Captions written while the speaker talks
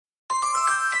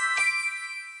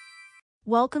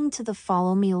Welcome to the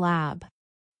Follow Me lab.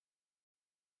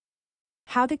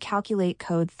 How to calculate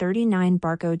code 39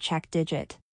 barcode check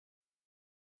digit.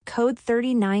 Code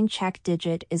 39 check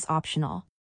digit is optional.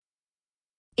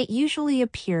 It usually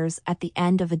appears at the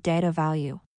end of a data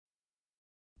value.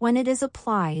 When it is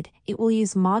applied, it will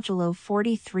use modulo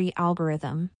 43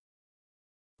 algorithm.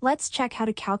 Let's check how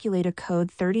to calculate a code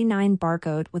 39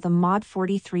 barcode with a mod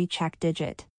 43 check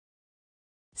digit.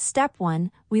 Step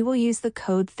 1, we will use the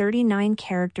code 39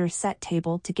 character set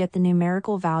table to get the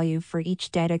numerical value for each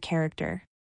data character.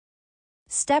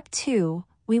 Step 2,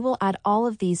 we will add all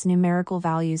of these numerical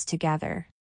values together.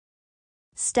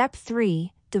 Step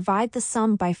 3, divide the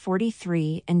sum by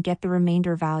 43 and get the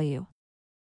remainder value.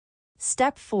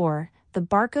 Step 4, the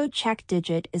barcode check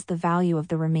digit is the value of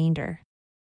the remainder.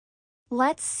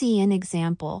 Let's see an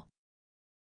example.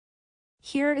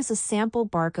 Here is a sample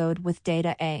barcode with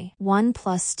data A, 1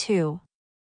 plus 2.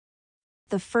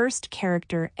 The first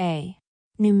character A.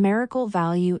 Numerical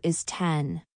value is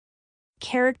 10.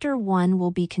 Character 1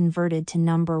 will be converted to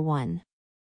number 1.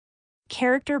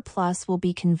 Character plus will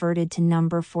be converted to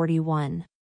number 41.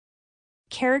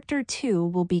 Character 2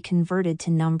 will be converted to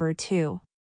number 2.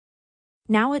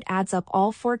 Now it adds up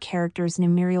all 4 characters'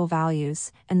 numerical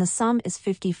values, and the sum is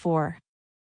 54.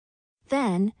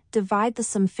 Then, divide the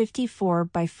sum 54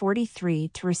 by 43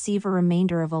 to receive a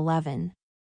remainder of 11.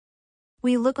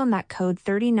 We look on that code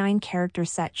 39 character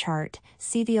set chart,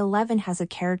 see the 11 has a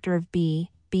character of B,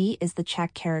 B is the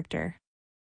check character.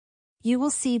 You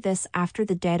will see this after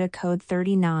the data code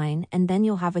 39 and then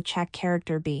you'll have a check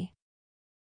character B.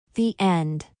 The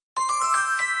end.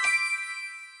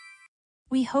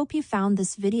 We hope you found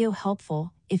this video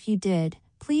helpful. If you did,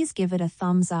 please give it a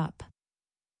thumbs up.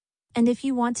 And if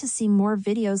you want to see more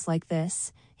videos like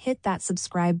this, hit that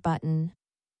subscribe button.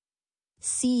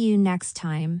 See you next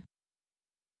time.